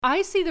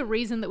I see the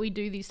reason that we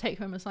do these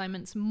take-home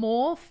assignments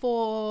more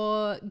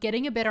for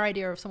getting a better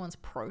idea of someone's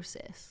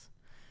process.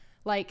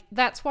 Like,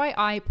 that's why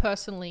I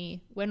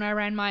personally, when I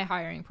ran my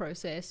hiring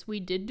process,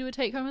 we did do a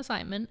take-home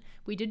assignment.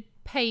 We did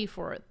pay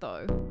for it,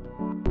 though.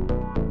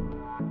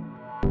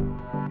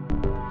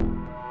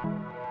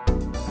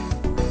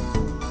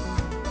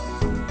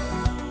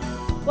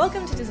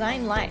 Welcome to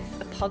Design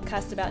Life, a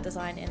podcast about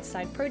design and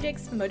side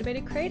projects for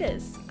motivated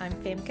creators. I'm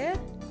Femke.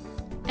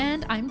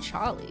 And I'm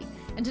Charlie.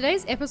 And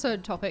today's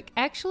episode topic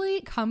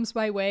actually comes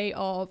by way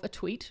of a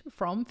tweet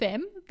from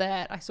Fem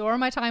that I saw on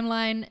my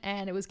timeline,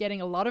 and it was getting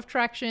a lot of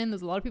traction.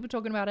 There's a lot of people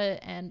talking about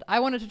it, and I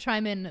wanted to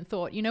chime in and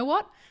thought, you know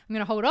what? I'm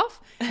going to hold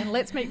off and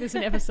let's make this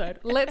an episode.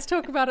 Let's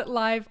talk about it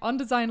live on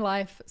Design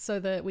Life so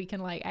that we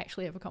can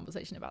actually have a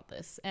conversation about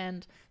this.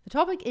 And the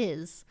topic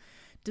is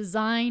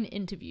design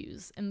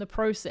interviews and the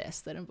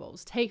process that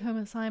involves take-home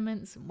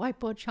assignments and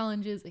whiteboard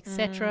challenges,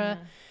 etc.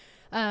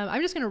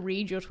 I'm just going to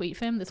read your tweet,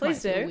 Fem. This might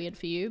feel weird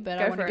for you, but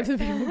I want to give the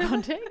people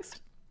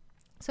context.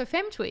 So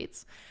Fem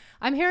tweets,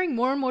 I'm hearing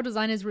more and more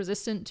designers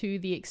resistant to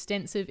the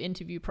extensive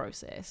interview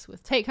process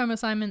with take-home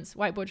assignments,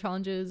 whiteboard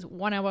challenges,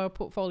 1-hour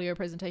portfolio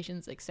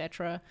presentations,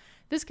 etc.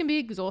 This can be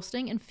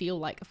exhausting and feel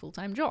like a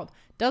full-time job.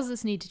 Does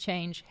this need to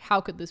change? How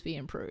could this be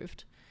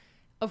improved?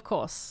 Of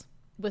course,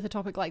 with a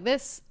topic like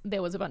this,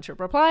 there was a bunch of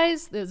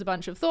replies, there's a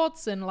bunch of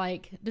thoughts and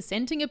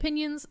dissenting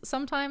opinions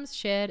sometimes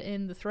shared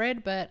in the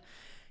thread, but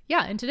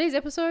yeah, in today's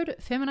episode,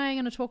 Fem and I are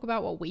going to talk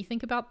about what we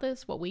think about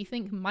this, what we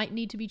think might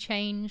need to be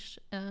changed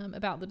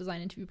about the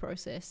design interview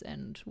process,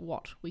 and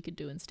what we could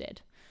do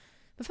instead.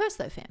 But first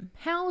though, Fem,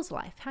 how's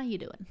life? How are you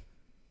doing?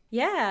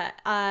 Yeah,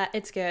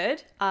 it's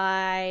good.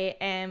 I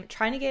am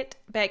trying to get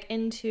back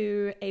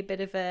into a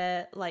bit of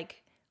a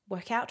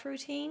workout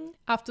routine.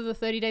 After the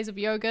 30 days of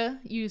yoga,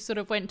 you sort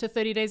of went to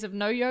 30 days of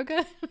no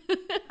yoga?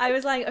 I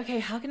was like, okay,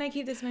 how can I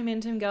keep this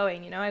momentum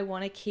going? You know, I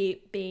want to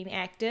keep being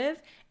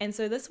active. And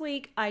so this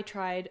week I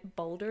tried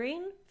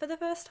bouldering for the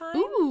first time.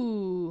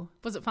 Ooh,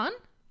 was it fun?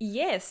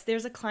 Yes,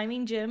 there's a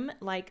climbing gym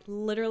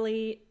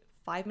literally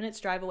 5 minutes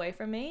drive away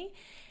from me.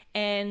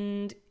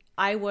 And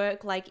I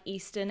work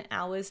Eastern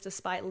hours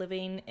despite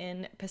living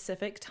in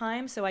Pacific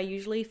time. So I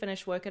usually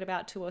finish work at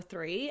about 2 or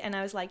 3. And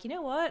I was like, you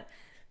know what?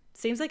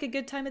 Seems like a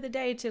good time of the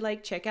day to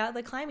check out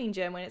the climbing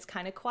gym when it's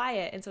kind of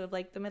quiet and sort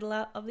of the middle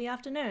of the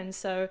afternoon.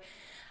 So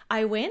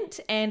I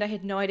went and I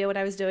had no idea what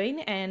I was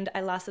doing, and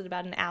I lasted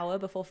about an hour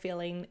before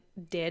feeling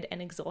dead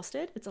and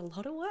exhausted. It's a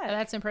lot of work.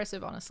 That's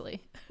impressive,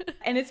 honestly.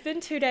 And it's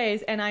been 2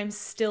 days and I'm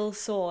still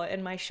sore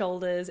in my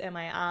shoulders and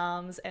my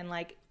arms and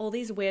all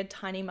these weird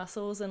tiny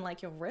muscles and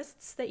your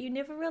wrists that you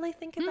never really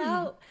think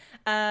about.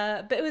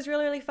 But it was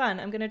really, really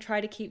fun. I'm going to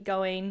try to keep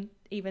going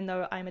even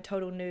though I'm a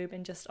total noob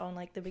and just on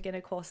the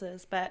beginner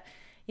courses. But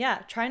yeah,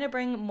 trying to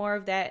bring more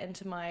of that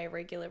into my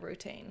regular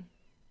routine.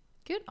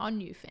 Good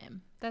on you,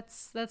 Fem.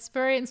 That's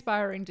very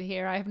inspiring to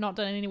hear. I have not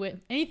done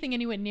anything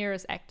anywhere near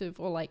as active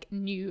or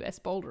new as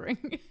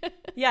bouldering.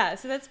 Yeah,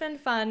 so that's been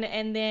fun.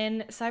 And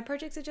then side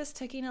projects are just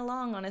ticking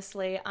along,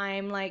 honestly.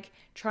 I'm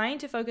trying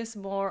to focus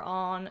more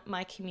on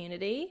my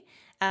community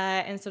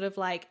and sort of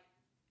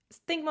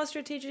think more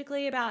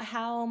strategically about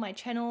how my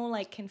channel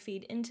can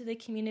feed into the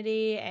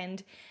community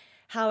and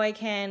how I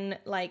can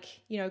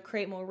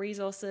create more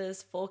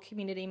resources for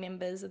community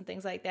members and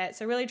things like that.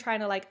 So really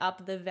trying to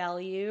up the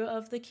value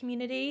of the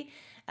community.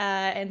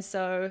 And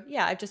so,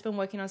 yeah, I've just been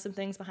working on some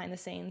things behind the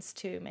scenes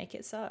to make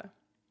it so.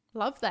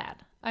 Love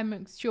that.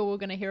 I'm sure we're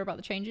going to hear about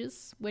the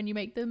changes when you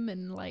make them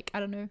and I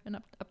don't know, and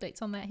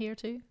updates on that here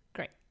too.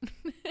 Great.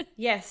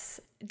 Yes,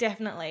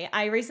 definitely.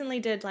 I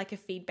recently did a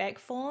feedback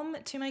form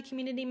to my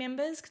community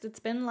members because it's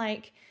been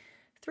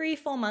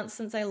 3-4 months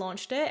since I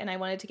launched it and I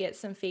wanted to get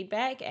some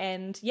feedback.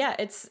 And yeah,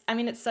 it's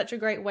such a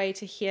great way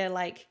to hear,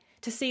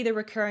 to see the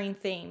recurring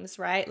themes,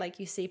 right?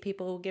 You see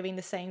people giving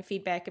the same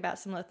feedback about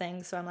similar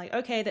things. So I'm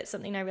okay, that's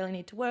something I really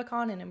need to work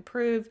on and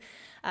improve.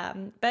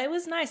 But it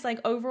was nice.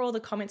 Overall, the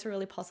comments were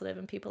really positive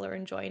and people are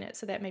enjoying it.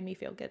 So that made me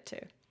feel good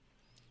too.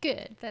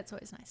 Good. That's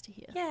always nice to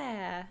hear.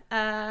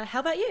 Yeah.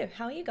 How about you?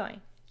 How are you going?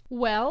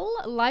 Well,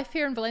 life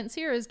here in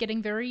Valencia is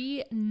getting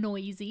very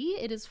noisy.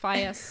 It is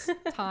Fallas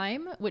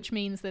time, which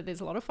means that there's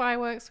a lot of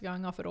fireworks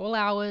going off at all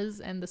hours,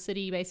 and the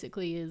city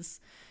basically is,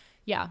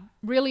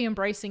 really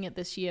embracing it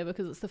this year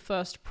because it's the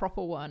first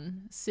proper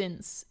one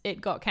since it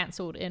got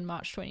cancelled in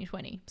March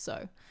 2020.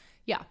 So,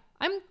 yeah,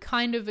 I'm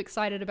kind of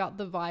excited about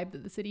the vibe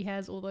that the city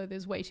has, although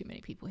there's way too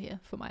many people here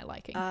for my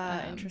liking.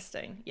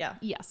 Interesting. Yeah.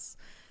 Yes.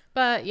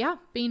 But yeah,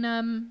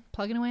 been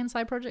plugging away on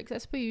side projects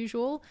as per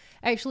usual.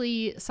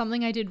 Actually,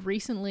 something I did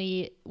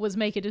recently was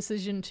make a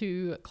decision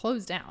to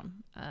close down,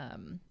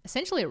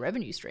 essentially a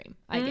revenue stream,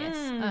 I guess.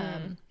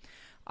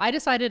 I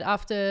decided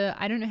after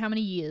I don't know how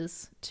many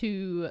years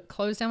to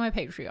close down my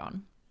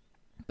Patreon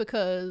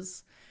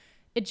because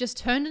it just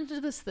turned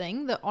into this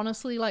thing that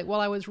honestly,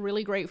 while I was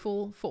really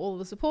grateful for all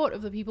the support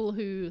of the people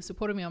who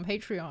supported me on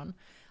Patreon,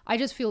 I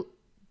just feel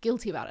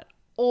guilty about it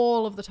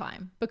all of the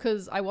time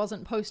because I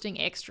wasn't posting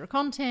extra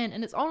content,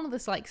 and it's on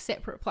this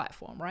separate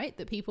platform, right,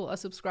 that people are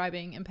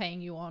subscribing and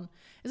paying you on.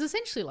 It's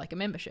essentially like a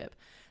membership.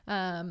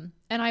 And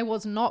I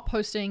was not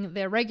posting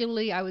there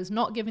regularly. I was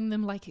not giving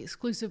them like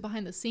exclusive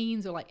behind the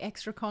scenes or like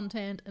extra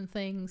content and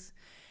things.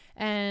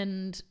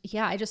 And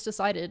yeah, I just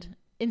decided,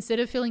 instead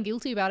of feeling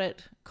guilty about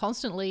it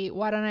constantly,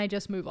 why don't I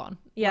just move on?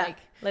 Yeah, Like,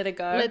 let it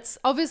go.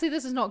 Obviously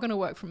this is not going to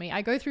work for me.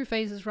 I go through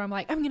phases where I'm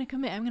like, I'm going to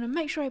commit. I'm going to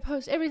make sure I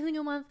post every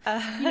single month,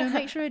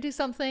 make sure I do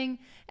something.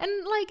 And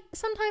like,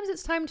 sometimes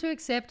it's time to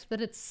accept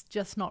that it's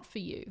just not for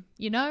you,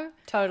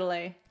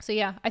 Totally. So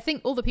yeah, I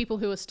think all the people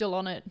who are still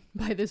on it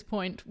by this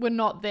point were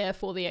not there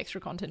for the extra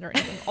content or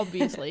anything,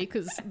 obviously,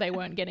 because they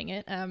weren't getting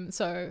it.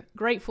 So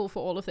grateful for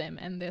all of them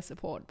and their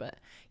support. But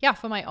yeah,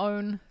 for my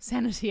own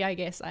sanity, I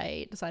guess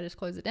I decided to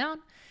close it down.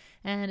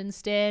 And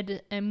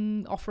instead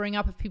am offering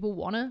up, if people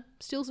want to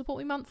still support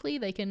me monthly,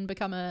 they can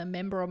become a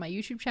member of my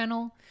YouTube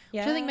channel,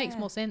 which I think makes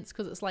more sense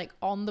because it's like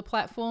on the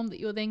platform that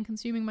you're then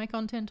consuming my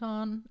content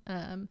on.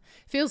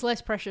 Feels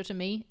less pressure to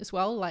me as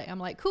well. Like, I'm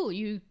like, cool,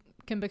 you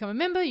can become a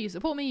member, you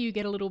support me, you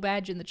get a little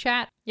badge in the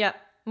chat. Yep.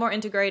 More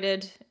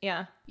integrated.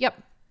 Yeah.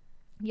 Yep.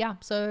 Yeah.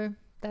 So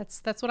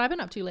that's what I've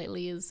been up to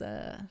lately, is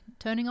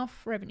turning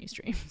off revenue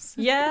streams.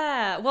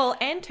 Yeah. Well,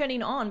 and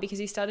turning on, because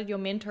you started your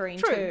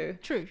mentoring too.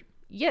 True.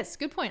 Yes,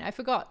 good point. I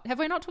forgot. Have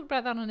I not talked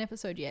about that on an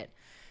episode yet?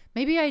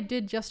 Maybe I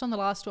did just on the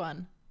last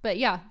one. But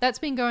yeah, that's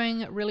been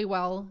going really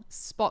well.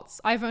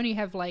 Spots, I've only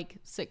have like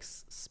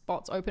 6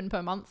 spots open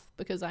per month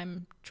because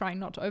I'm trying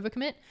not to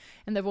overcommit,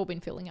 and they've all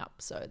been filling up.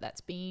 So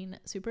that's been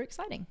super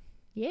exciting.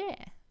 Yeah.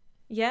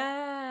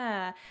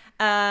 Yeah.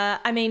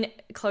 I mean,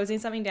 closing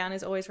something down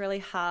is always really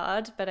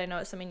hard, but I know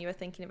it's something you were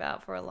thinking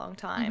about for a long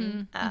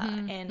time.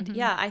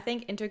 Yeah, I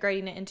think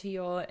integrating it into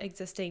your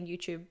existing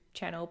YouTube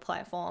channel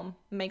platform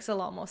makes a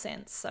lot more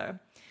sense. So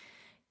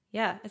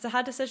yeah, it's a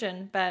hard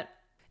decision, but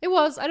it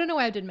was. I don't know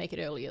why I didn't make it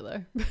earlier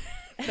though.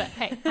 But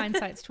hey,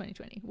 hindsight's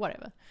 2020,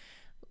 whatever.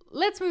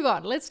 Let's move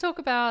on. Let's talk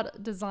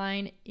about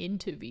design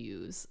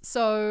interviews.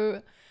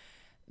 So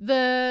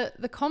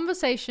the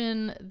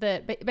conversation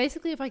that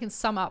basically, if I can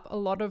sum up a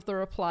lot of the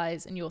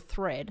replies in your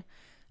thread,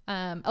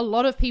 a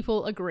lot of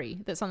people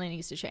agree that something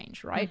needs to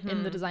change, right?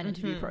 In the design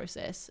interview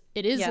process.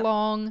 It is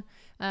long.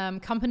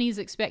 Companies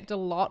expect a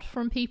lot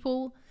from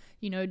people,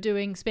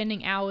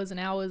 spending hours and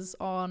hours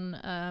on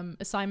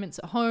assignments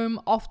at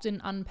home,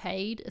 often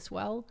unpaid as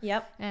well.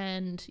 Yep.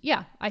 And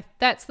yeah,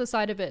 that's the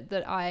side of it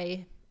that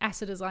I,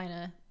 as a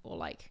designer, or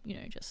like,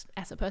 just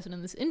as a person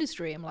in this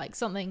industry, I'm like,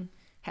 something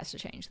has to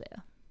change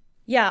there.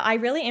 Yeah, I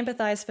really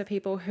empathize for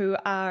people who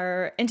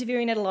are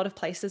interviewing at a lot of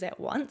places at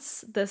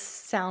once. This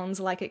sounds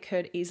like it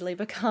could easily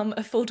become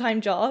a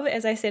full-time job,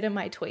 as I said in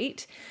my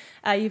tweet.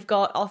 You've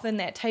got often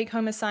that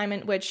take-home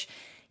assignment, which,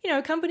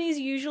 companies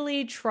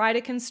usually try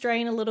to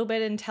constrain a little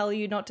bit and tell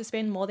you not to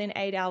spend more than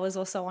 8 hours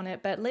or so on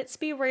it. But let's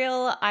be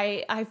real,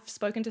 I've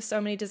spoken to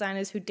so many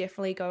designers who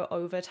definitely go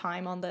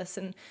overtime on this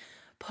and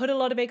put a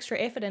lot of extra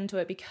effort into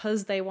it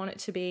because they want it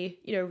to be,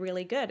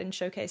 really good and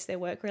showcase their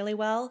work really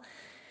well.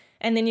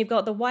 And then you've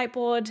got the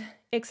whiteboard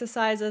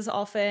exercises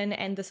often,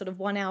 and the sort of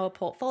 1 hour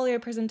portfolio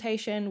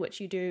presentation,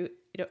 which you do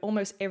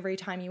almost every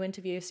time you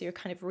interview. So you're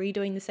kind of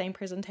redoing the same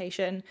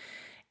presentation.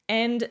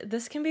 And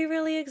this can be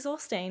really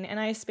exhausting. And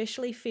I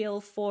especially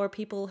feel for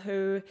people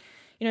who,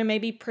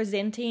 maybe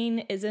presenting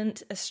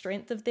isn't a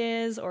strength of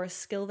theirs or a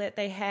skill that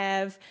they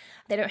have.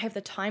 They don't have the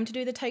time to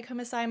do the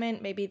take-home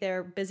assignment. Maybe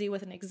they're busy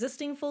with an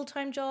existing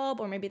full-time job,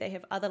 or maybe they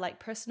have other like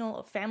personal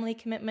or family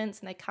commitments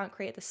and they can't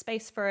create the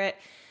space for it.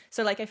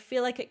 So like, I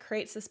feel like it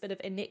creates this bit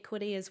of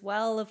inequity as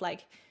well of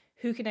like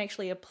who can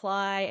actually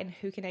apply and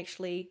who can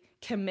actually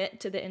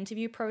commit to the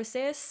interview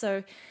process.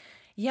 So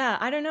yeah,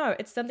 I don't know.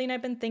 It's something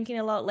I've been thinking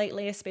a lot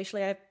lately,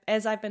 especially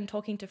as I've been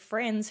talking to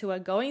friends who are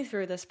going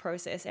through this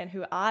process and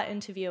who are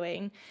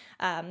interviewing,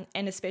 and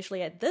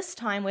especially at this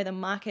time where the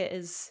market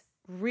is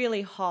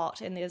really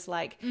hot and there's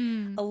like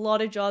a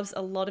lot of jobs,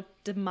 a lot of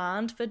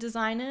demand for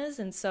designers.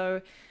 And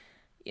so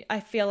I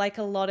feel like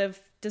a lot of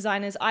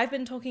designers I've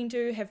been talking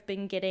to have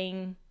been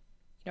getting,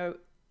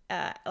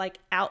 like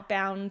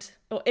outbound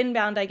or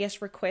inbound, I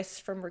guess, requests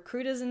from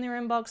recruiters in their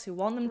inbox who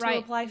want them to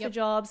apply for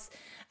jobs.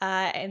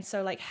 And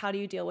so like, how do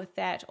you deal with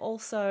that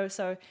also?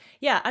 So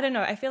yeah, I don't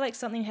know. I feel like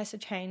something has to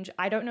change.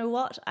 I don't know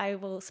what. I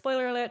will,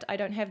 spoiler alert, I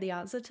don't have the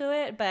answer to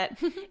it, but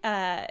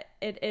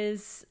it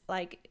is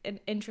like an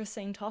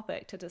interesting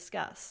topic to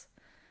discuss.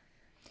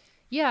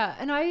 Yeah,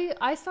 and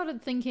I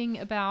started thinking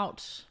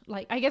about,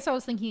 like, I guess I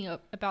was thinking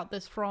about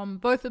this from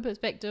both the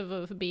perspective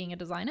of being a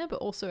designer, but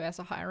also as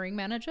a hiring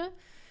manager.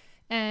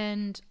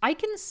 And I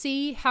can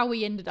see how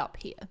we ended up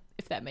here,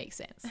 if that makes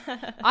sense.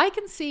 I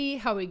can see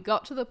how we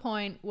got to the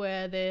point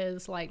where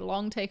there's like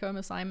long take-home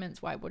assignments,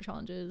 whiteboard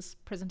challenges,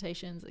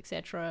 presentations,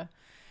 etc.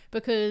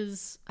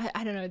 Because,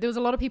 I don't know, there was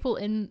a lot of people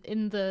in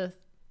the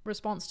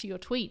response to your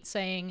tweet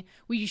saying,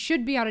 well, you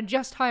should be able to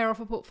just hire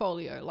off a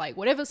portfolio. Like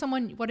whatever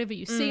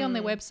you see on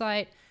their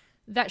website,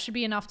 that should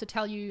be enough to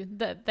tell you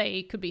that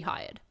they could be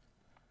hired.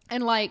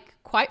 And like,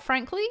 quite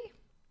frankly,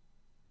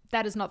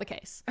 that is not the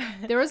case.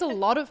 There is a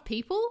lot of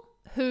people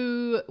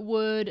who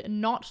would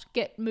not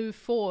get moved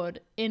forward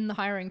in the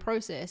hiring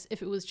process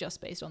if it was just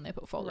based on their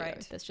portfolio.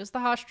 Right. That's just the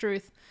harsh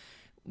truth.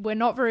 we're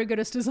not very good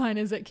as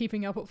designers at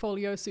keeping our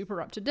portfolio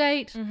super up to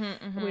date.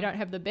 We don't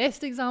have the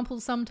best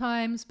examples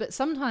sometimes, but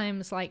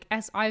sometimes, like,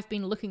 as I've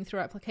been looking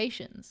through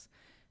applications,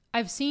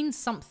 I've seen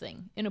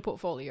something in a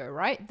portfolio,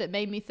 right, that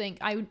made me think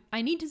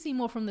I need to see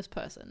more from this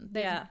person.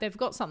 They've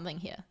got something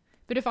here.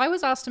 But if I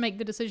was asked to make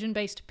the decision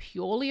based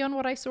purely on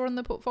what I saw in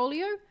the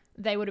portfolio,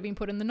 they would have been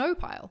put in the no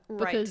pile.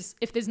 Because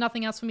if there's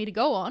nothing else for me to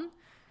go on,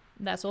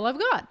 that's all I've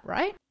got,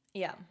 right?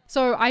 Yeah.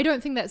 So I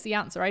don't think that's the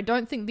answer. I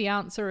don't think the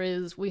answer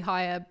is we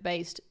hire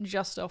based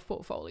just off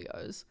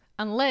portfolios,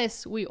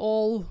 unless we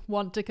all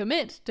want to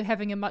commit to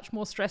having a much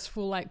more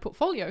stressful, like,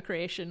 portfolio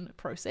creation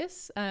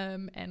process,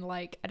 and,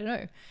 like, I don't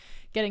know,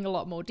 getting a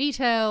lot more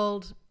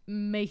detailed,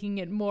 making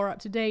it more up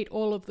to date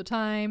all of the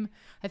time.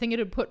 I think it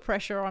would put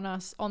pressure on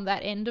us on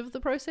that end of the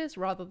process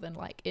rather than,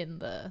 like, in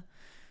the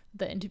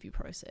interview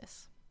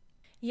process.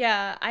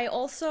 Yeah, I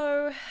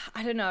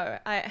don't know,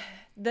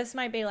 this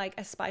might be like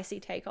a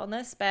spicy take on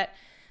this, but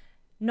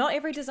not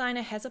every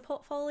designer has a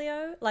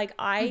portfolio. Like,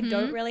 I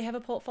don't really have a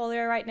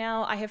portfolio right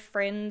now. I have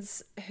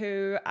friends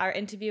who are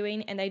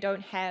interviewing and they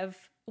don't have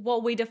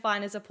what we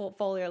define as a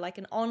portfolio, like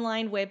an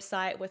online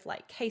website with,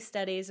 like, case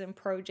studies and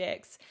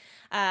projects.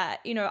 I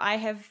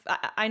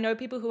know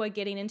people who are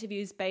getting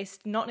interviews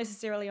based not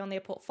necessarily on their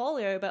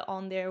portfolio, but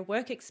on their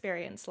work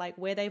experience, like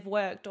where they've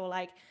worked or,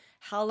 like,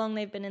 how long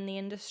they've been in the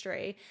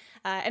industry.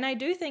 And I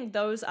do think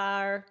those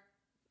are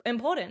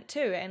important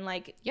too. And,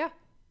 like,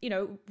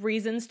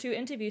 reasons to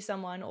interview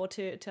someone or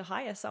to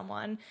hire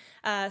someone.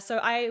 So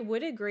I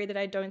would agree that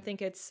I don't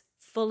think it's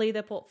fully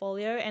the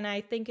portfolio. And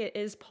I think it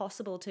is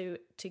possible to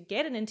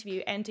get an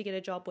interview and to get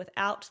a job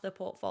without the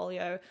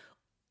portfolio,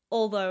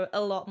 although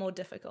a lot more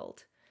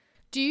difficult.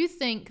 Do you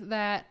think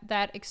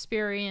that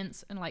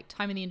experience and, like,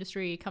 time in the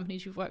industry,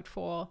 companies you've worked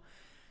for,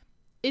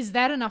 is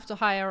that enough to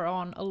hire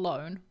on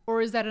alone,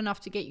 or is that enough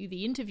to get you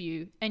the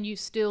interview and you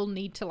still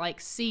need to, like,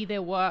 see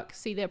their work,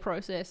 see their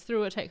process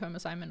through a take-home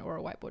assignment or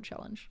a whiteboard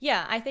challenge?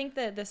 Yeah, I think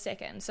the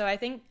second. So I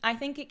think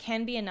it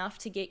can be enough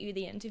to get you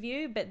the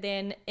interview, but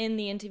then in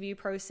the interview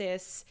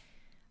process,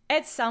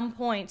 at some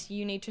point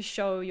you need to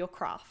show your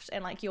craft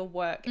and, like, your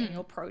work and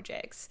your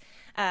projects.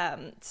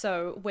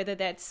 So whether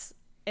that's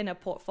in a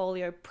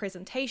portfolio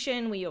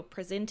presentation where you're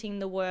presenting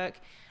the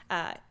work,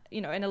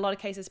 in a lot of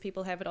cases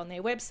people have it on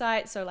their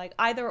website. So, like,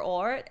 either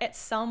or, at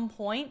some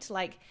point,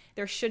 like,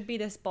 there should be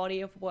this body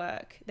of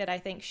work that I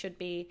think should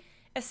be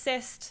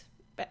assessed,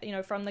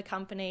 from the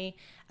company,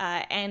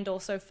 and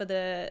also for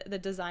the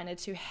designer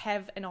to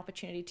have an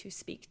opportunity to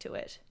speak to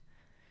it.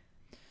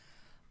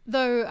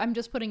 Though I'm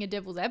just putting a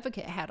devil's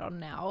advocate hat on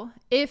now.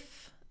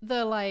 If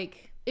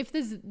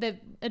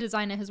a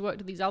designer has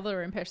worked at these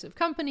other impressive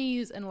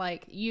companies and,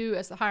 like, you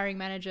as the hiring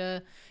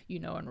manager, you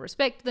know and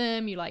respect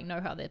them, you, like, know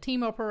how their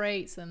team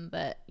operates, and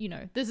that,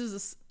 this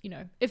is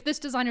if this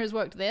designer has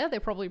worked there, they're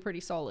probably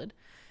pretty solid.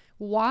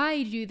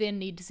 Why do you then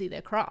need to see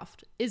their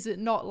craft? Is it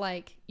not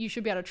like you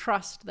should be able to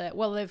trust that,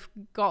 well, they've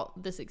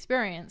got this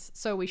experience,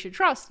 so we should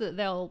trust that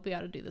they'll be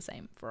able to do the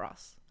same for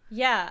us?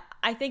 Yeah,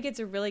 I think it's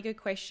a really good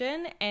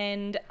question,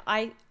 and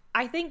I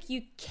think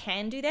you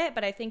can do that,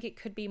 but I think it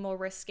could be more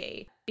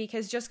risky,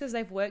 because just because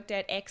they've worked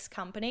at X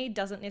company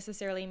doesn't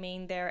necessarily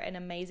mean they're an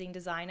amazing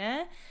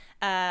designer,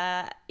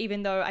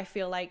 even though I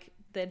feel like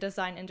the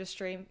design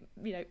industry,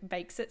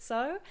 makes it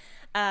so.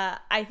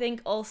 I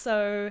think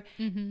also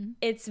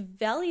it's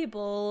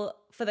valuable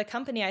for the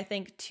company, I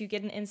think, to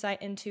get an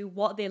insight into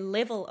what their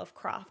level of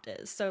craft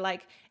is. So,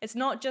 like, it's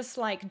not just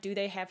like, do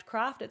they have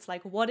craft? It's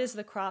like, what is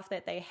the craft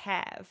that they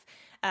have?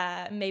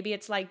 Maybe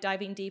it's like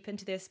diving deep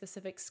into their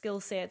specific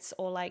skill sets,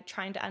 or, like,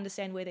 trying to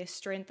understand where their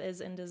strength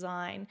is in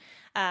design.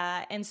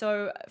 And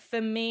so for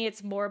me,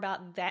 it's more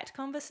about that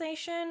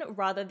conversation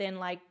rather than,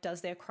 like,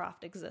 does their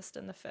craft exist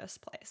in the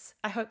first place?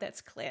 I hope that's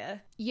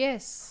clear.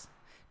 Yes.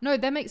 No,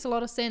 that makes a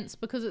lot of sense,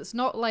 because it's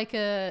not like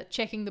a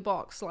checking the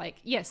box, like,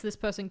 yes, this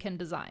person can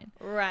design.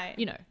 Right.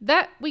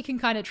 That we can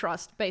kind of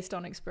trust based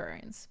on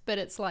experience. But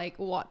it's like,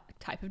 what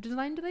type of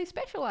design do they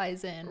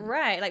specialize in?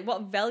 Right. Like,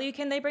 what value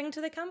can they bring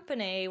to the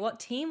company? What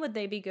team would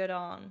they be good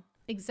on?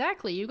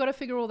 Exactly. You've got to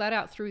figure all that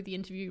out through the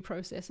interview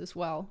process as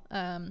well.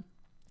 And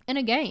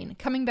again,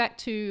 coming back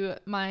to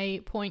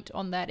my point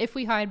on that, if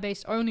we hired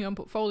based only on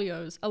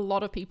portfolios, a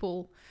lot of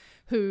people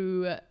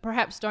who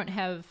perhaps don't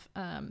have,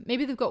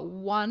 maybe they've got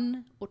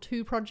 1 or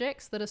 2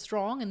 projects that are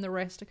strong and the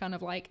rest are kind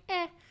of like,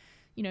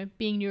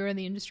 being newer in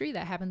the industry,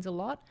 that happens a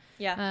lot.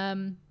 Yeah.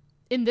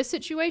 In this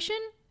situation,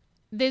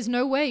 there's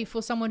no way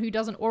for someone who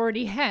doesn't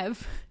already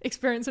have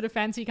experience at a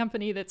fancy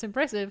company that's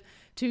impressive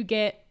to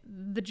get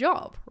the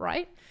job,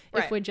 right?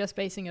 If we're just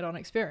basing it on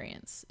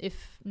experience.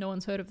 If no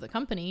one's heard of the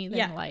company,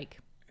 then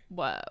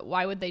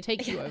why would they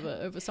take you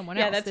over someone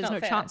else? There's no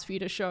chance for you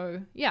to show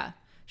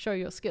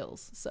your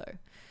skills. So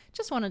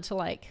just wanted to,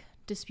 like,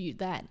 dispute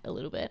that a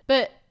little bit.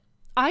 But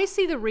I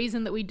see the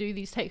reason that we do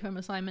these take-home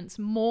assignments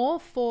more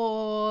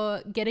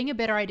for getting a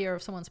better idea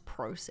of someone's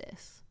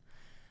process.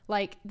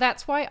 Like,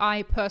 that's why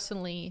I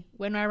personally,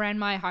 when I ran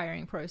my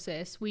hiring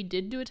process, we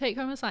did do a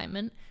take-home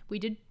assignment. We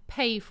did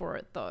pay for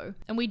it though.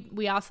 And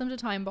we asked them to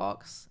time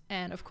box,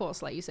 and of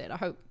course, like you said, I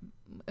hope,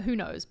 who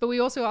knows, but we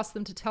also asked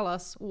them to tell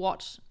us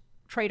what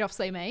trade-offs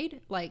they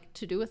made, like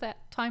to do with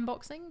that time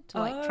boxing, to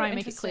like try and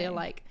make it clear,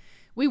 like,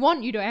 we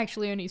want you to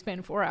actually only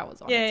spend 4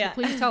 hours on it, so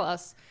please tell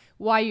us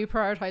why you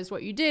prioritized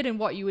what you did and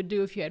what you would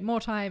do if you had more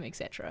time,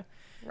 etc.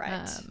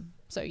 Right.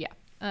 So yeah,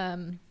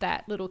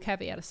 that little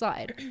caveat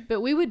aside,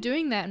 but we were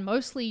doing that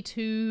mostly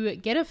to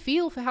get a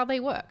feel for how they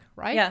work,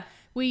 right? Yeah.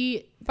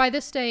 By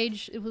this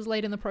stage, it was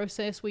late in the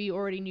process, we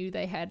already knew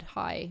they had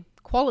high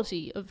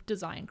quality of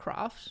design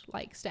craft,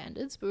 like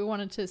standards, but we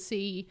wanted to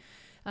see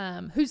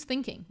whose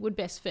thinking would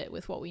best fit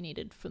with what we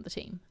needed for the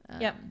team.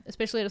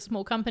 Especially at a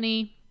small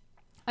company.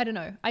 I don't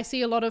know. I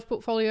see a lot of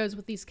portfolios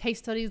with these case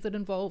studies that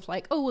involve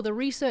like, oh, well, the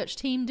research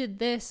team did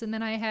this, and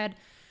then I had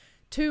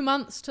 2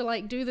 months to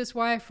like do this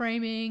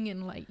wireframing,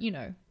 and like, you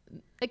know,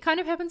 it kind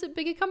of happens at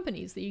bigger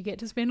companies that you get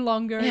to spend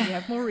longer and you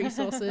have more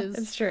resources.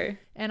 It's true.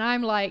 And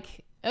I'm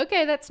like,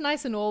 okay, that's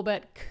nice and all,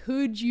 but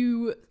could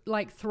you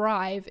like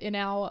thrive in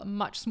our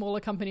much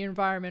smaller company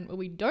environment where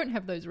we don't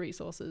have those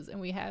resources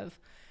and we have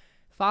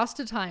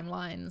faster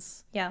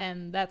timelines? Yeah.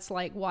 And that's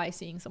like why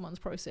seeing someone's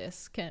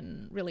process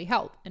can really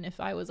help. And if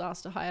I was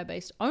asked to hire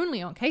based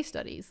only on case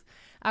studies,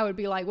 I would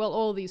be like, well,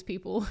 all these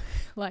people,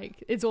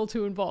 like, it's all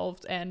too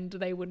involved and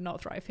they would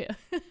not thrive here.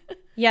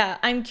 Yeah,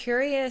 I'm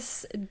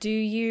curious,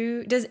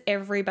 does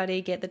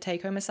everybody get the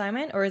take-home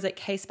assignment, or is it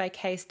case by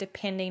case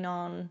depending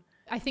on...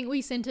 I think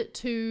we sent it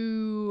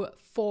to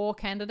 4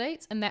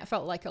 candidates, and that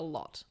felt like a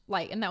lot.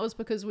 Like, and that was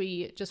because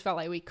we just felt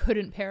like we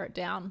couldn't pare it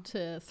down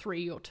to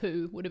 3 or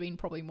 2 would have been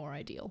probably more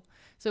ideal.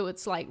 So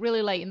it's like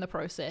really late in the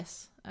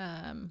process.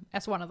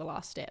 That's one of the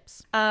last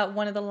steps.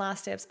 One of the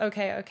last steps.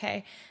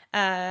 Okay.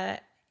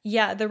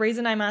 Yeah, the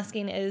reason I'm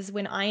asking is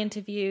when I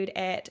interviewed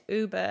at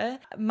Uber,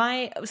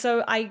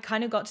 so I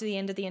kind of got to the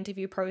end of the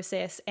interview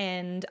process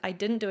and I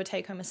didn't do a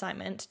take-home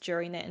assignment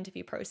during that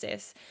interview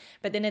process.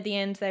 But then at the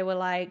end, they were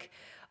like,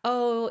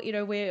 oh, you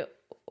know,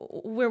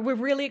 we're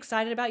really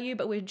excited about you,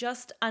 but we're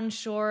just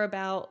unsure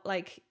about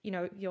like, you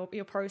know,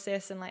 your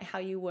process and like how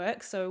you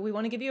work. So we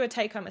want to give you a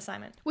take-home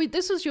assignment. Wait,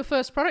 this was your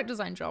first product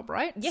design job,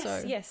 right?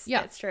 Yes,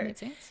 yeah, that's true.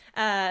 Makes sense.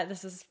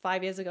 This is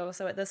 5 years ago or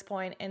so at this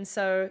point. And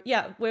so,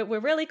 yeah, we're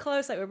really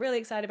close. Like, we're really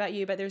excited about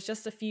you, but there's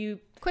just a few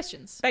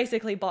questions,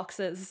 basically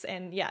boxes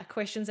and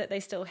questions that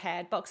they still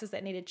had, boxes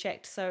that needed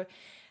checked. So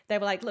they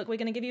were like, look, we're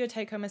going to give you a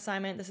take-home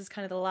assignment. This is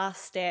kind of the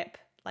last step.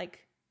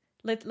 Like,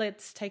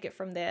 let's take it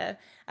from there.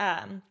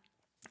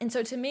 And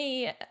so to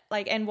me,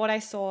 like, and what I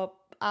saw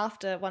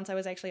once I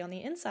was actually on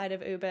the inside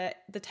of Uber,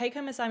 the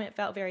take-home assignment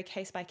felt very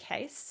case by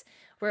case,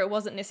 where it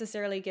wasn't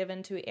necessarily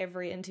given to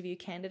every interview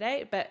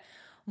candidate, but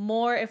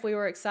more if we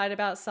were excited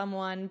about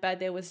someone, but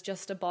there was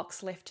just a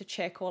box left to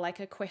check or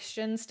like a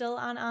question still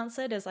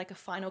unanswered as like a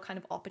final kind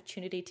of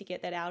opportunity to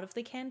get that out of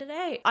the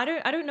candidate. I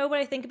don't know what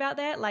I think about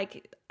that.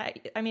 Like,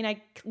 I mean,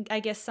 I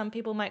guess some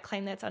people might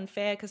claim that's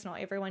unfair because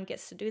not everyone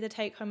gets to do the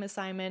take-home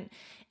assignment.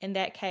 In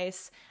that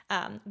case,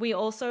 we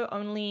also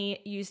only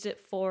used it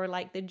for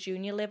like the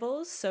junior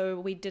levels. So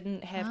we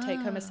didn't have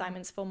take-home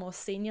assignments for more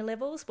senior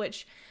levels,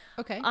 which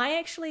I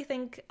actually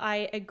think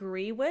I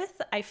agree with.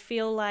 I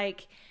feel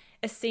like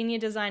a senior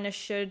designer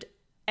should,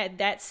 at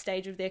that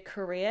stage of their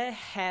career,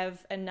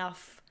 have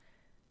enough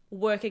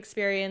work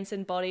experience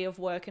and body of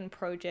work and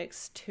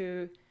projects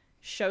to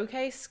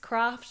showcase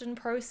craft and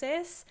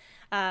process.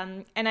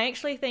 And I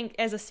actually think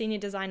as a senior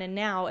designer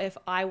now, if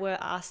I were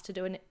asked to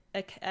do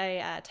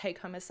a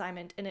take-home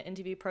assignment in an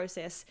interview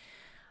process,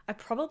 I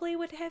probably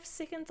would have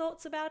second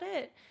thoughts about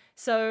it.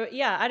 So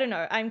yeah, I don't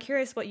know. I'm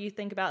curious what you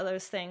think about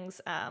those things,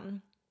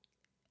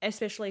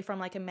 especially from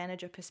like a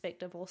manager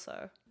perspective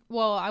also.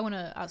 Well, I want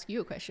to ask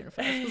you a question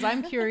first because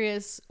I'm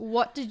curious,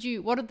 what did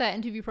that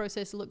interview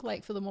process look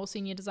like for the more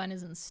senior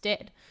designers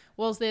instead?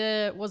 Was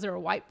there a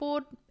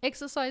whiteboard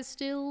exercise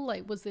still?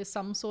 Like, was there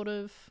some sort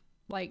of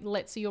like,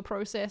 let's see your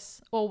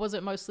process, or was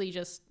it mostly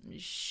just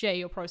share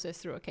your process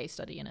through a case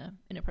study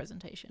in a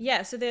presentation?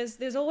 Yeah, so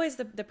there's always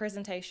the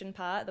presentation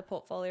part, the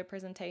portfolio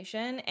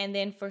presentation, and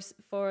then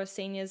for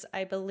seniors,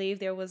 I believe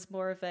there was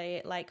more of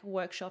a like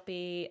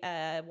workshopy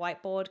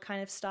whiteboard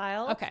kind of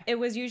style. Okay. It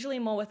was usually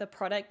more with a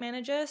product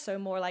manager, so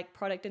more like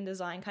product and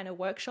design kind of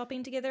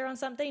workshopping together on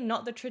something,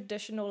 not the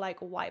traditional like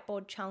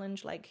whiteboard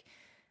challenge like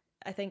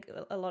I think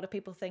a lot of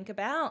people think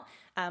about,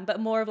 but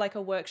more of like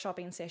a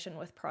workshopping session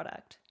with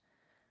product.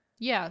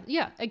 Yeah.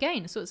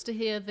 Again, so it's to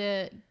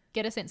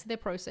get a sense of their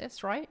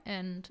process, right?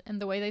 And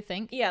the way they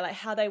think. Yeah, like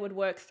how they would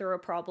work through a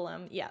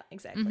problem. Yeah,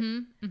 exactly.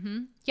 Mm-hmm.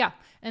 Yeah,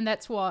 and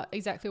that's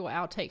exactly what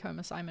our take-home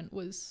assignment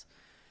was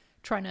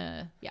trying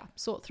to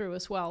sort through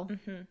as well.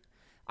 Mm-hmm.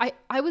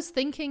 I was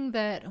thinking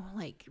that,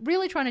 like,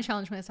 really trying to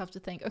challenge myself to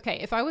think, okay,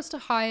 if I was to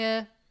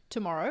hire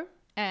tomorrow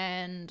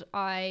and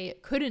I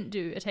couldn't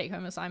do a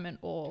take-home assignment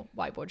or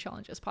whiteboard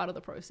challenge as part of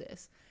the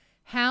process,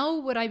 how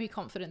would I be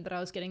confident that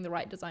I was getting the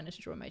right designer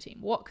to join my team?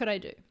 What could I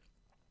do?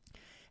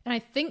 And I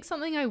think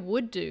something I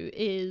would do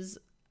is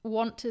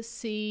want to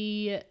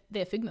see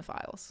their Figma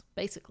files,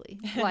 basically.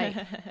 Like,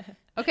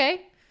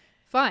 okay,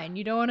 fine.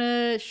 You don't want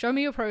to show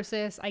me your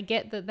process. I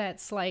get that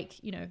that's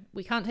like, you know,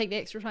 we can't take the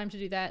extra time to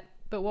do that.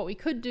 But what we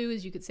could do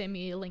is you could send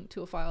me a link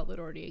to a file that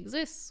already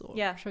exists, or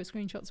show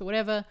screenshots or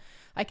whatever.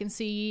 I can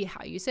see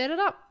how you set it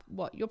up,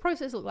 what your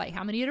process looked like,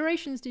 how many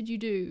iterations did you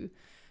do,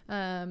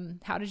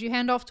 how did you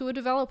hand off to a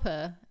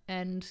developer,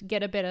 and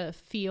get a better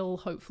feel,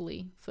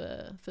 hopefully,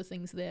 for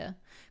things there.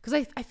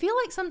 Because I feel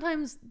like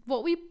sometimes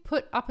what we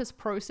put up as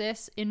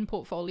process in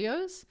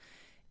portfolios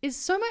is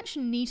so much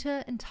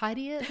neater and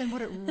tidier than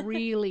what it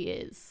really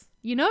is,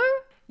 you know?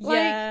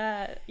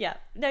 Like, yeah.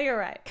 No, you're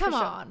right. Come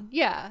on.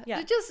 Yeah.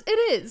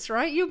 It is,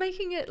 right? You're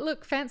making it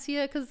look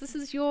fancier because this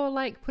is your,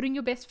 like, putting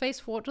your best face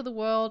forward to the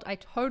world. I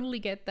totally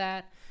get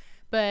that.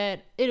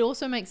 But it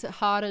also makes it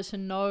harder to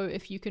know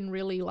if you can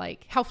really,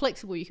 like, how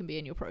flexible you can be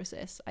in your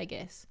process, I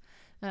guess.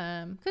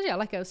 Because, yeah,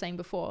 like I was saying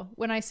before,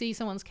 when I see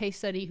someone's case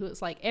study who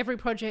it's like every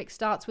project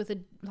starts with a,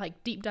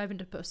 like, deep dive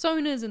into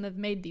personas and they've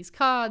made these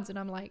cards, and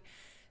I'm like,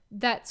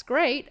 that's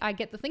great. I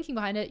get the thinking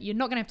behind it. You're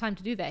not going to have time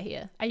to do that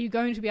here. Are you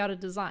going to be able to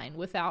design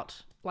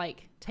without,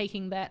 like,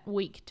 taking that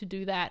week to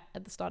do that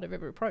at the start of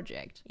every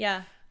project?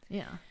 Yeah.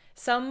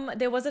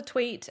 There was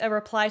a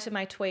reply to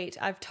my tweet.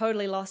 I've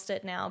totally lost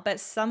it now, but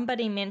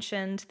somebody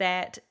mentioned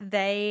that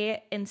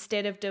they,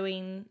 instead of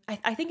doing,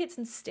 I think it's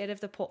instead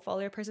of the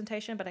portfolio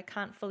presentation, but I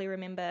can't fully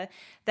remember.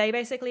 They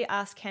basically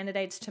asked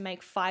candidates to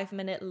make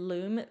 5-minute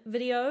Loom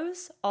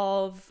videos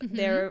of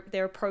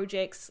their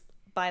projects,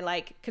 by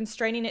like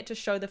constraining it to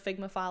show the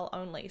Figma file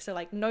only. So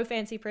like no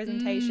fancy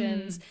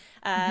presentations,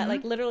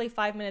 like literally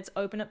 5 minutes,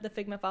 open up the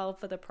Figma file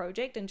for the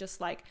project and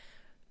just like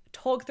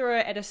talk through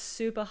it at a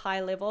super high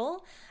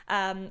level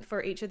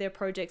for each of their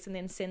projects, and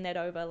then send that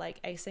over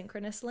like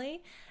asynchronously.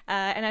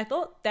 And I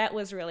thought that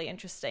was really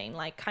interesting,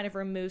 like kind of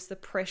removes the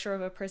pressure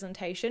of a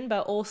presentation,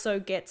 but also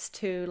gets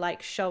to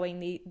like showing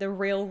the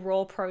real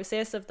raw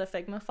process of the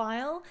Figma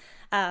file.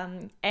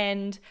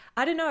 And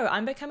I don't know,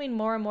 I'm becoming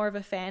more and more of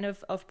a fan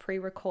of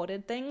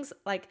pre-recorded things.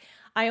 Like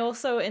I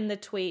also in the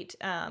tweet,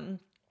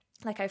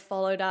 like I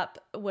followed up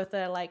with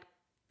a like,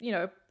 you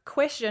know,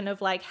 question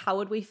of like, how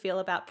would we feel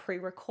about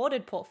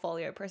pre-recorded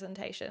portfolio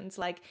presentations?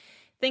 Like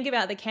think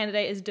about the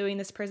candidate is doing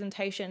this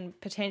presentation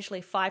potentially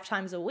 5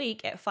 times a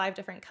week at 5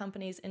 different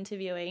companies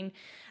interviewing.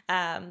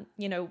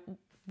 You know,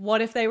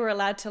 what if they were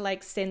allowed to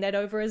like send that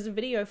over as a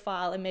video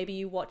file and maybe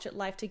you watch it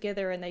live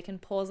together and they can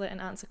pause it and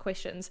answer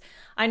questions?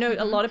 I know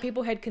a lot of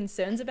people had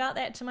concerns about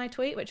that to my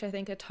tweet, which I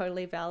think are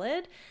totally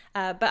valid.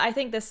 But I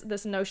think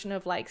this notion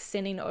of like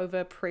sending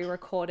over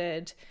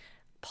pre-recorded,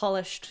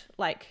 polished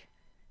like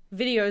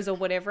videos or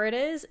whatever it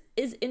is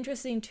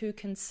interesting to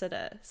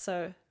consider.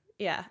 So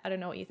yeah, I don't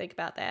know what you think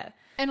about that.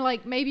 And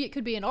like maybe it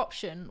could be an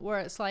option where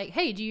it's like,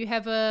 hey, do you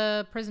have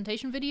a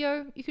presentation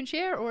video you can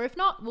share? Or if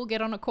not, we'll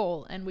get on a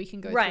call and we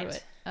can go through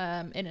it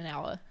in an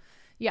hour.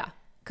 Yeah,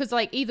 because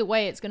like either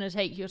way, it's going to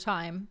take your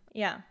time.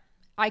 Yeah.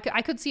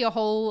 I could see a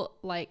whole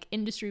like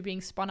industry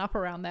being spun up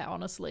around that,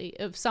 honestly,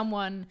 of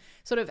someone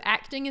sort of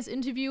acting as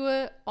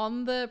interviewer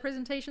on the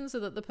presentation so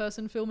that the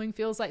person filming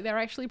feels like they're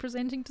actually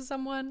presenting to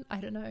someone. I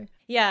don't know.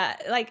 Yeah,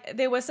 like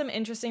there were some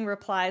interesting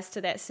replies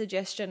to that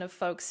suggestion of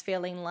folks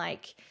feeling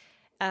like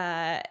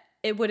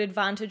it would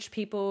advantage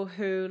people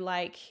who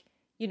like,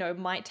 you know,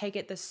 might take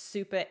it the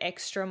super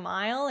extra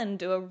mile and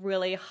do a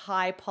really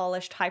high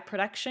polished, high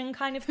production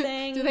kind of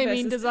thing. Do they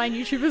mean design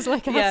YouTubers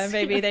like us? Yeah,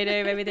 maybe they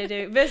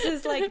do.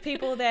 Versus like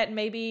people that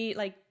maybe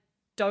like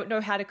don't know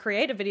how to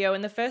create a video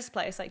in the first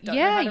place, like don't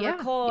know how to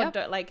record,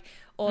 don't like,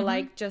 or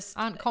like just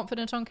aren't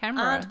confident on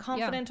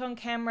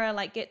camera,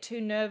 like get too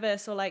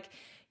nervous, or like,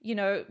 you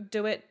know,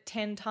 do it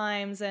 10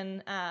 times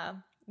and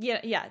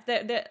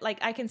like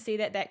I can see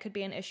that could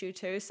be an issue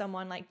too.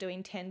 Someone like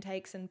doing 10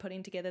 takes and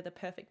putting together the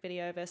perfect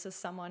video versus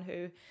someone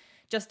who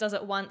just does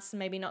it once,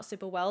 maybe not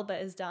super well,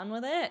 but is done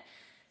with it.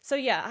 So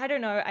yeah, I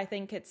don't know. I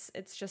think it's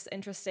just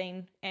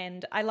interesting,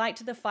 and I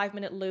liked the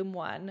 5-minute Loom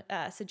one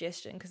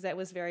suggestion because that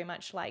was very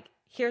much like,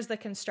 here's the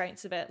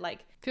constraints of it. Like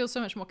feels so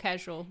much more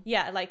casual.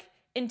 Yeah, like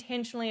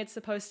intentionally, it's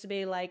supposed to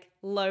be like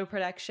low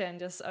production.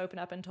 Just open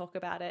up and talk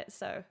about it.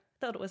 So I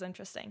thought it was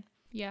interesting.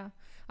 Yeah.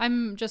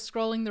 I'm just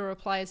scrolling the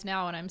replies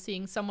now and I'm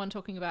seeing someone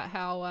talking about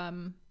how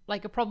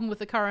like a problem with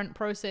the current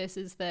process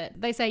is that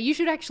they say you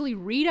should actually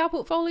read our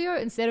portfolio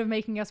instead of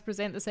making us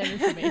present the same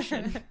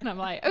information. And I'm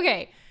like,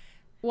 okay,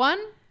 one,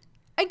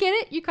 I get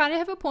it, you kind of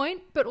have a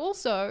point, but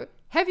also,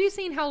 have you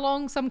seen how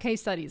long some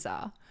case studies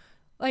are?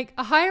 Like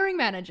a hiring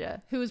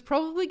manager who is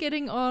probably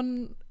getting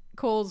on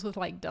calls with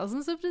like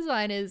dozens of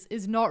designers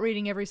is not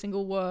reading every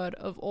single word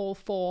of all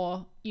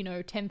 4,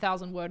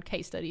 10,000 word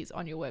case studies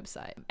on your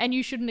website. And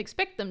you shouldn't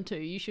expect them to.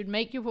 You should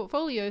make your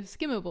portfolio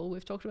skimmable.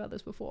 We've talked about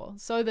this before,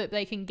 so that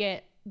they can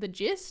get the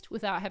gist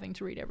without having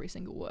to read every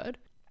single word.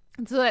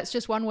 And so that's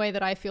just one way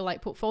that I feel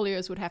like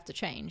portfolios would have to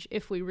change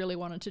if we really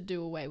wanted to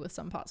do away with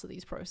some parts of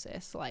these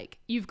process. Like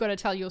you've got to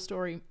tell your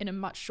story in a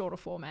much shorter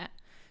format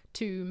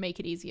to make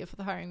it easier for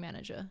the hiring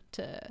manager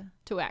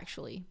to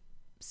actually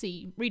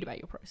read about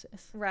your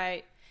process.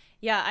 Right.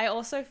 Yeah, I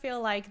also feel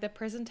like the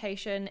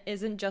presentation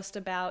isn't just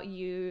about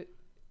you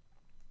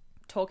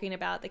talking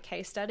about the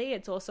case study.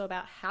 It's also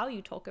about how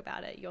you talk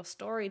about it, your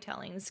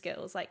storytelling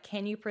skills. Like,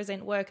 can you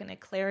present work in a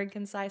clear and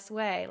concise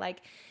way?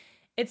 Like,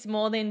 it's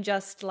more than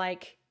just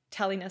like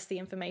telling us the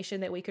information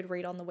that we could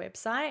read on the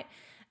website.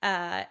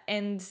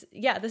 And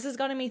yeah, this has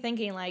gotten me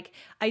thinking, like,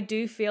 I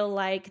do feel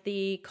like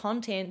the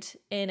content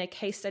in a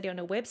case study on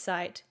a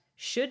website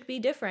should be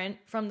different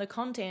from the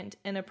content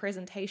in a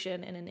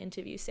presentation in an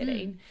interview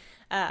setting.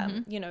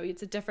 You know,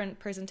 it's a different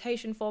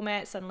presentation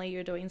format. Suddenly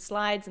you're doing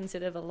slides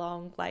instead of a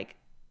long, like,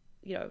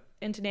 you know,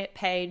 internet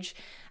page,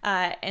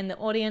 and the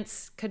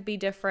audience could be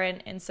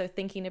different. And so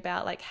thinking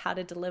about like how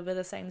to deliver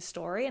the same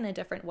story in a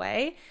different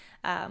way,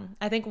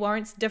 I think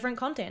warrants different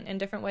content and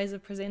different ways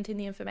of presenting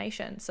the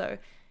information. So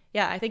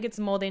yeah, I think it's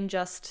more than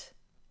just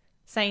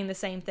saying the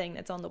same thing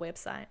that's on the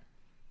website.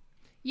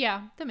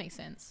 Yeah, that makes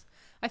sense.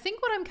 I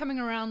think what I'm coming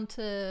around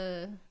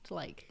to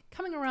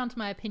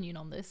my opinion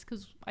on this,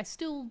 because I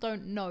still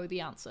don't know the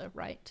answer,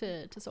 right,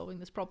 to solving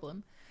this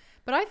problem.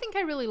 But I think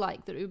I really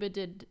like that Uber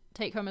did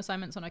take-home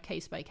assignments on a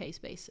case-by-case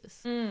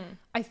basis.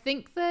 I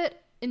think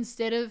that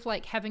instead of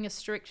like having a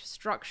strict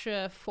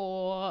structure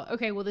for,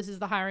 okay, well, this is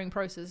the hiring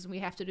process and we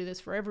have to do this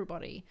for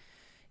everybody,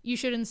 you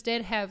should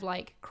instead have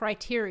like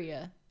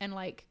criteria and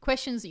like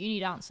questions that you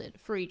need answered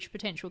for each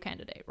potential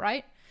candidate,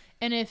 right?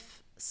 And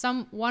if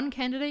one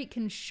candidate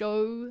can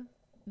show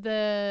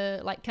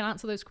can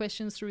answer those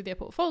questions through their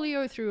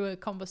portfolio, through a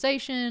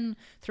conversation,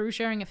 through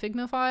sharing a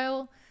Figma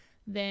file,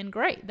 then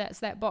great, that's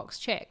that box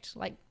checked.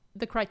 Like,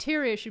 the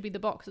criteria should be the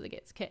box that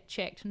gets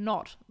checked,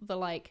 not the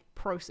like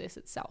process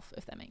itself,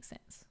 if that makes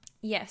sense.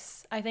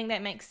 Yes, I think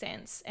that makes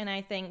sense. And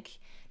I think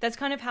that's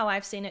kind of how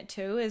I've seen it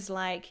too, is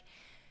like,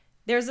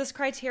 there's this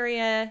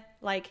criteria,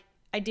 like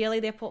ideally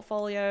their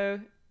portfolio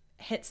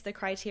hits the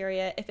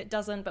criteria. If it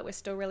doesn't, but we're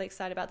still really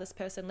excited about this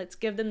person, let's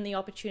give them the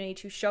opportunity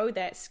to show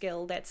that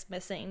skill that's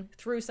missing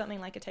through something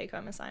like a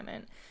take-home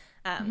assignment.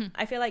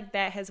 I feel like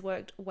that has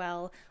worked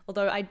well,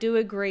 although I do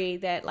agree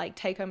that like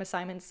take-home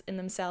assignments in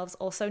themselves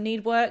also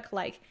need work.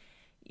 Like,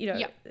 you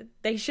know,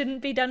 they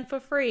shouldn't be done for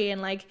free,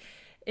 and like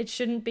it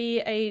shouldn't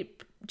be a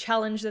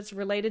challenge that's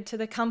related to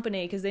the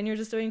company, because then you're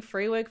just doing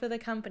free work for the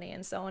company,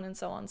 and so on and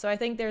so on. So I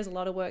think there's a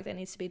lot of work that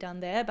needs to be done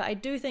there, but I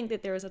do think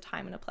that there is a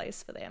time and a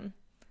place for them.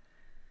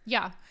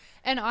 Yeah,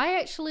 and I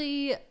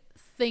actually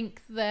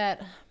think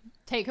that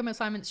take-home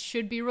assignments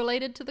should be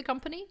related to the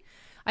company.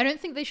 I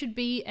don't think they should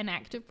be an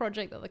active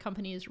project that the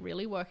company is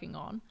really working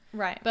on.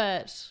 Right.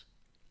 But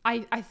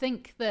I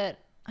think that,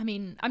 I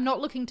mean, I'm not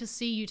looking to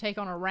see you take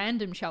on a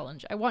random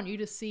challenge. I want you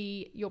to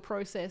see your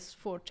process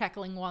for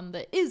tackling one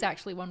that is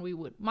actually one we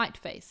might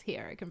face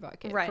here at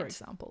ConvertKit, for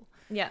example.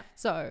 Yeah.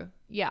 So,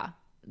 yeah,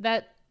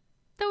 that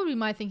would be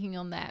my thinking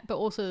on that. But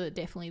also that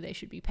definitely they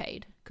should be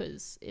paid,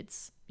 because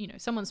it's, you know,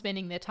 someone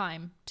spending their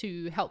time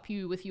to help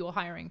you with your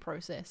hiring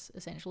process,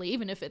 essentially,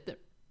 even if at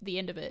the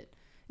end of it,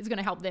 it's going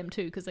to help them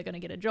too, because they're going to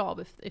get a job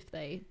if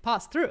they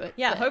pass through it.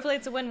 Yeah, but hopefully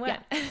it's a win-win.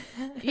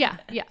 Yeah.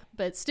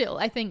 But still,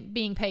 I think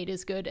being paid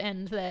is good,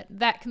 and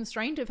that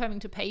constraint of having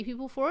to pay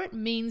people for it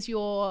means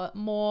you're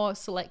more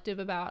selective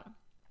about,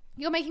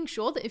 you're making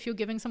sure that if you're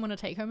giving someone a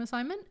take-home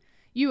assignment,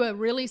 you are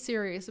really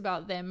serious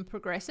about them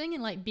progressing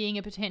and like being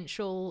a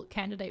potential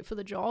candidate for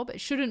the job.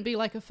 It shouldn't be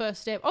like a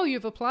first step, oh,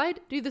 you've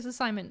applied, do this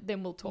assignment,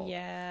 then we'll talk.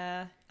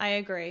 Yeah, I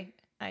agree.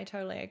 I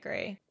totally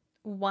agree.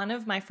 One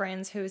of my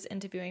friends who's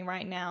interviewing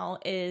right now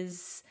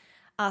is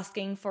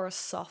asking for a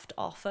soft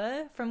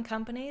offer from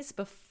companies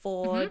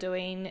before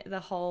doing the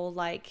whole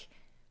like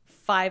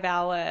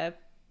 5-hour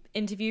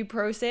interview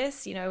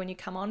process, you know, when you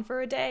come on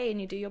for a day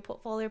and you do your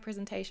portfolio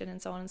presentation and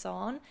so on and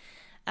so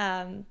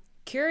on.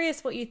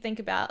 Curious what you think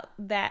about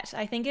that.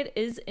 I think it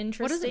is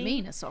interesting. What does it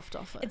mean, a soft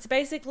offer? It's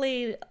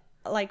basically,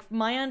 like,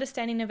 my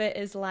understanding of it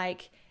is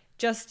like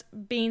just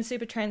being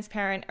super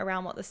transparent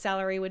around what the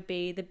salary would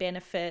be, the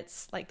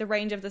benefits, like the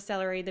range of the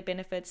salary, the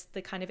benefits,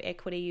 the kind of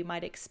equity you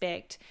might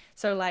expect.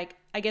 So like,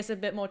 I guess a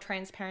bit more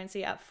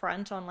transparency up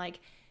front on like,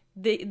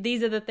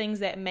 these are the things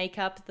that make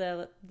up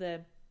the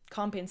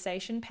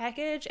compensation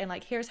package, and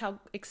like, here's how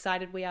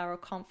excited we are or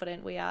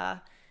confident we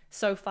are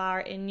so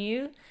far in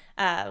you.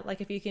 Like,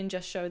 if you can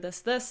just show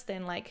this,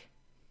 then like,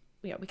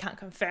 you know, we can't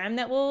confirm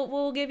that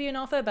we'll give you an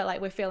offer, but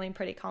like, we're feeling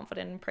pretty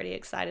confident and pretty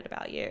excited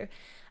about you.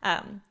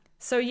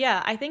 So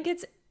yeah, I think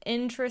it's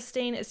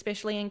interesting,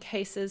 especially in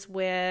cases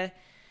where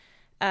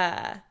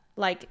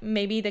like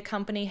maybe the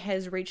company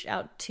has reached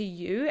out to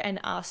you and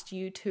asked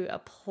you to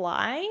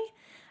apply.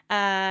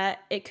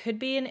 It could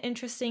be an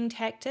interesting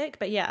tactic,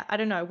 but yeah, I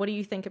don't know. What do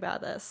you think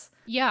about this?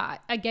 Yeah,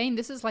 again,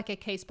 this is like a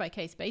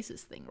case-by-case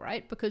basis thing,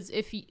 right? Because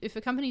if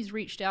a company's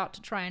reached out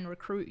to try and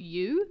recruit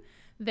you,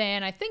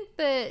 then I think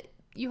that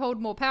you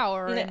hold more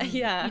power, and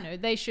you know,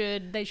 they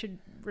should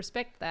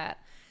respect that.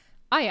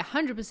 I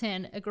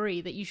 100%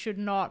 agree that you should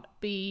not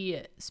be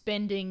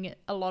spending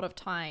a lot of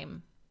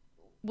time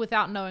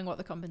without knowing what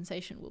the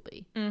compensation will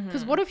be.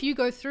 Because what if you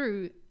go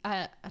through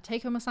a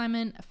take-home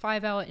assignment, a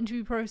 5-hour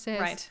interview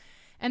process,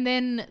 And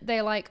then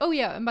they're like, oh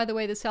yeah, and by the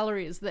way, the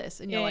salary is this.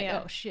 And you're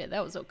Yeah. oh shit,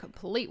 that was a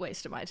complete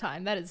waste of my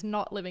time. That is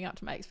not living up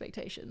to my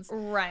expectations.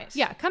 Right.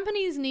 Yeah,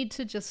 companies need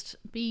to just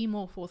be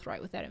more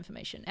forthright with that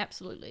information.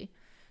 Absolutely.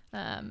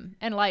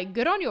 And like,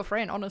 good on your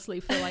friend, honestly,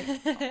 for like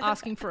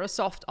asking for a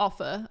soft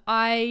offer.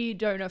 I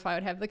don't know if I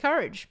would have the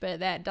courage, but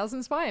that does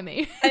inspire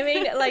me. I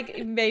mean,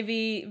 like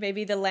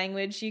maybe the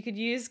language you could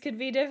use could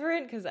be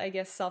different, because I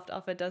guess soft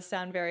offer does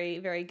sound very,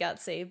 very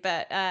gutsy.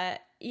 But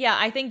yeah,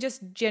 I think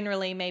just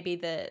generally maybe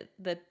the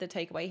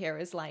takeaway here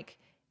is like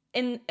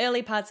in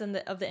early parts of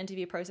the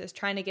interview process,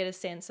 trying to get a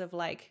sense of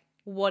like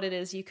what it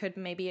is you could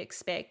maybe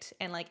expect,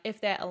 and like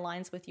if that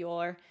aligns with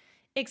your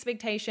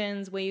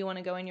expectations, where you want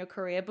to go in your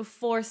career,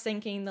 before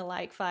sinking the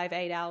like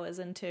 5-8 hours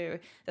into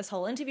this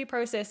whole interview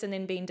process and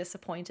then being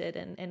disappointed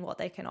in what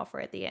they can offer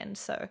at the end.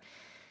 So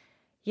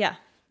yeah,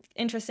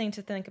 interesting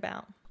to think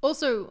about.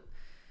 Also,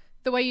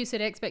 the way you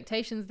said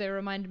expectations there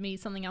reminded me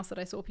something else that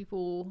I saw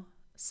people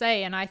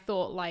say, and I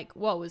thought like,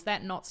 whoa, is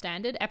that not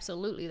standard?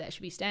 Absolutely, that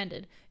should be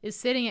standard, is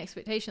setting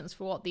expectations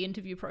for what the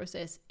interview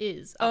process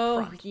is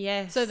up front.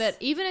 Yes. So that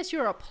even as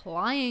you're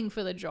applying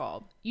for the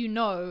job, you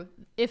know,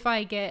 if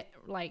I get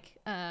like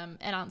an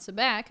answer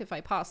back, if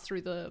I pass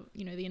through the,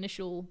 you know, the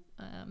initial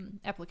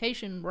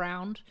application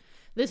round,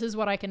 this is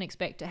what I can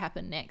expect to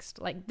happen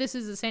next. Like, this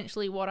is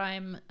essentially what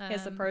I'm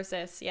here's the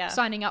process, yeah,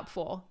 signing up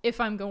for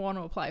if I'm going to want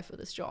to apply for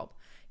this job.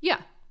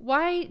 Yeah.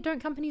 Why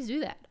don't companies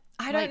do that?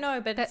 I don't know,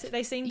 but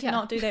they seem to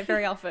not do that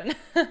very often.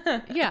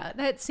 Yeah,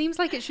 that seems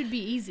like it should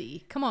be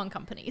easy. Come on,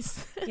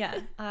 companies. Yeah,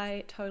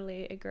 I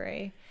totally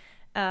agree.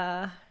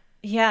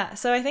 Yeah,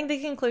 so I think the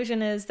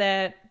conclusion is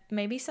that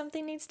maybe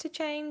something needs to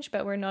change,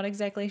 but we're not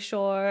exactly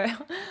sure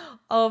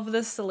of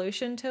the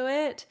solution to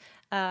it.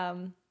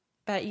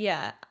 But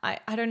yeah,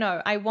 I don't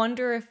know. I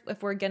wonder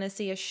if we're going to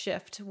see a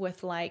shift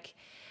with like,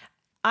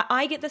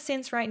 I get the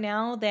sense right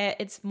now that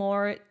it's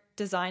more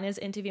designers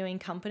interviewing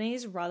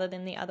companies rather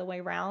than the other way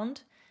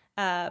around.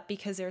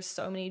 Because there's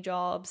so many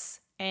jobs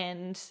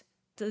and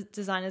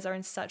designers are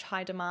in such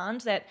high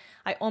demand that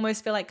I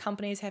almost feel like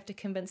companies have to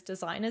convince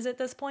designers at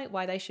this point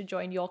why they should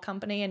join your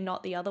company and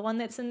not the other one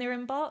that's in their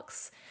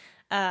inbox.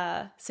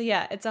 So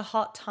yeah, it's a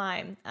hot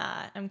time.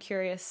 I'm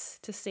curious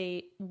to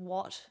see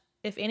what,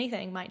 if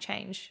anything, might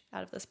change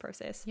out of this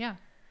process. Yeah.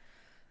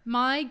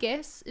 My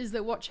guess is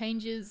that what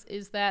changes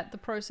is that the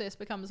process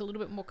becomes a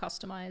little bit more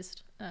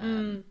customized.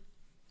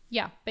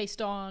 Yeah,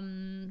 based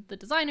on the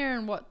designer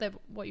and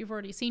what you've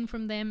already seen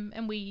from them,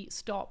 and we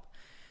stop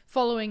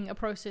following a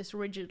process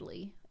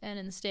rigidly and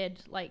instead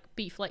like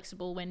be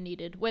flexible when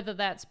needed, whether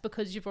that's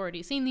because you've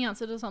already seen the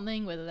answer to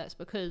something, whether that's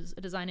because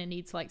a designer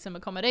needs like some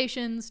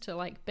accommodations to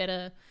like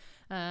better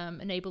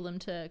enable them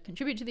to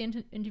contribute to the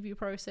interview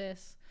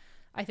process.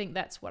 I think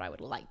that's what I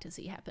would like to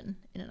see happen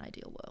in an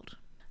ideal world.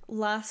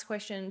 Last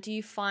question, do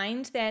you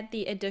find that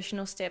the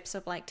additional steps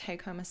of like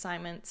take-home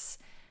assignments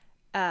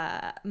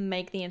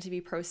make the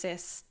interview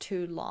process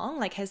too long?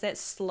 Like, has that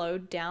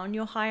slowed down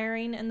your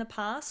hiring in the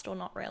past, or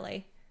not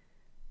really?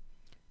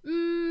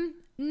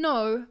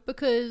 No,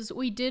 because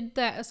we did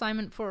that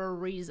assignment for a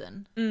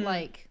reason.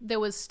 Like, there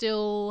was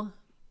still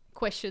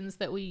questions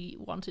that we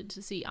wanted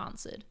to see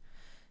answered.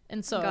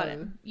 And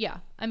so, yeah,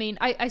 I mean,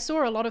 I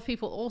saw a lot of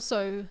people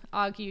also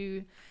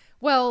argue,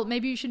 well,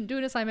 maybe you shouldn't do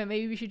an assignment.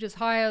 Maybe we should just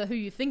hire who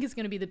you think is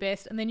going to be the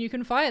best, and then you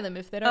can fire them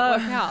if they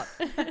don't work out.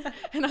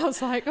 And I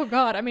was like, oh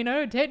God, I mean, I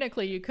know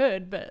technically you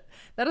could, but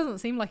that doesn't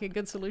seem like a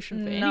good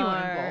solution for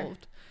anyone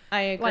involved.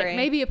 I agree. Like,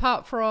 maybe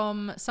apart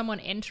from someone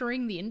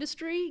entering the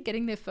industry,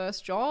 getting their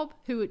first job,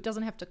 who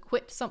doesn't have to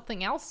quit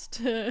something else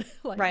to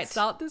like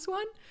start this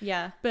one.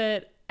 Yeah.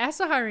 But as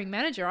a hiring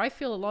manager, I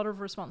feel a lot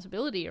of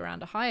responsibility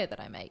around a hire that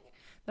I make.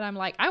 That I'm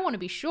like, I want to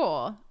be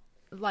sure,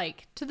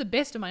 like, to the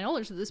best of my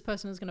knowledge, that this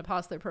person is going to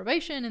pass their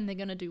probation and they're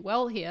going to do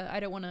well here.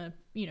 I don't want to,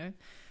 you know,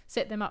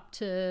 set them up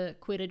to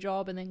quit a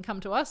job and then come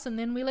to us and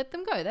then we let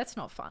them go. That's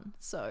not fun.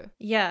 So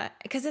yeah,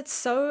 because it's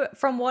so,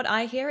 from what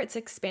I hear, it's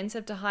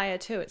expensive to hire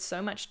too. It's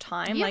so much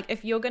time. Like,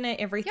 if you're going to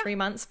every 3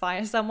 months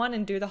fire someone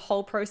and do the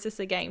whole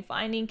process again,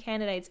 finding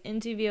candidates,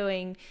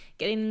 interviewing,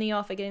 getting them the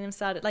offer, getting them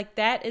started, like,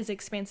 that is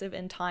expensive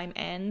in time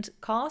and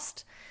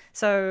cost.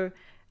 So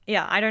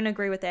yeah, I don't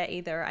agree with that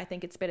either. I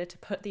think it's better to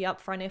put the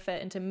upfront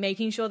effort into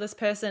making sure this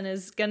person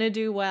is going to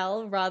do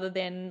well, rather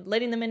than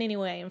letting them in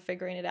anyway and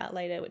figuring it out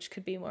later, which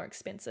could be more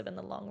expensive in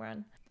the long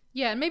run.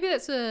 Yeah, and maybe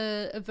that's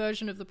a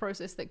version of the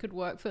process that could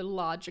work for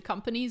larger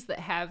companies that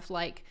have,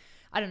 like,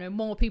 I don't know,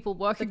 more people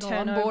working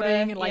on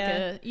onboarding and like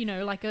a, you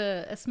know, like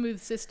a smooth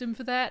system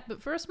for that.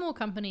 But for a small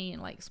company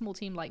and like small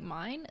team like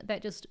mine,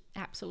 that just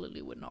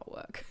absolutely would not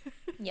work.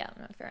 Yeah,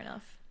 no, fair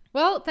enough.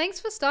 Well, thanks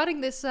for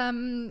starting this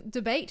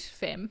debate,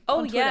 Fem.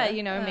 Oh, yeah,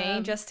 you know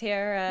me, just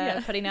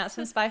here putting out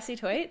some spicy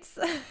tweets.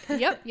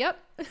 Yep.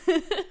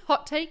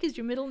 Hot Take is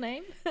your middle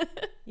name.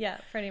 Yeah,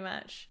 pretty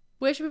much.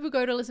 Where should people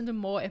go to listen to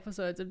more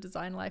episodes of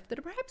Design Life that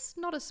are perhaps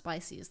not as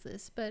spicy as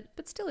this, but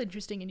still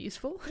interesting and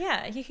useful?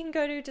 Yeah, you can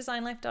go to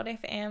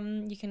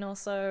designlife.fm. You can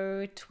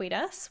also tweet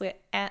us. We're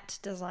at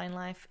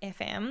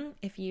designlifefm.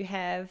 If you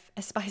have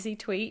a spicy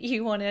tweet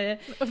you want to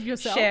Of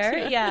yourself,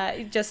 share,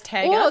 yeah, just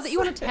tag or us. that you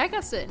want to tag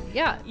us in.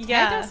 Yeah.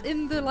 Yeah. Tag us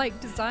in the like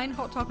design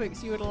hot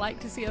topics you would like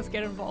to see us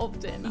get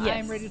involved in.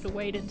 Yes. I'm ready to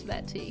wade into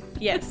that tea.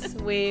 Yes,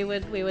 we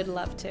would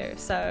love to.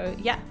 So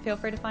yeah, feel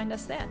free to find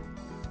us there.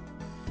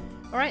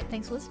 All right,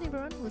 thanks for listening,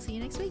 everyone. We'll see you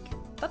next week.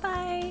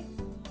 Bye-bye.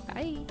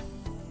 Bye.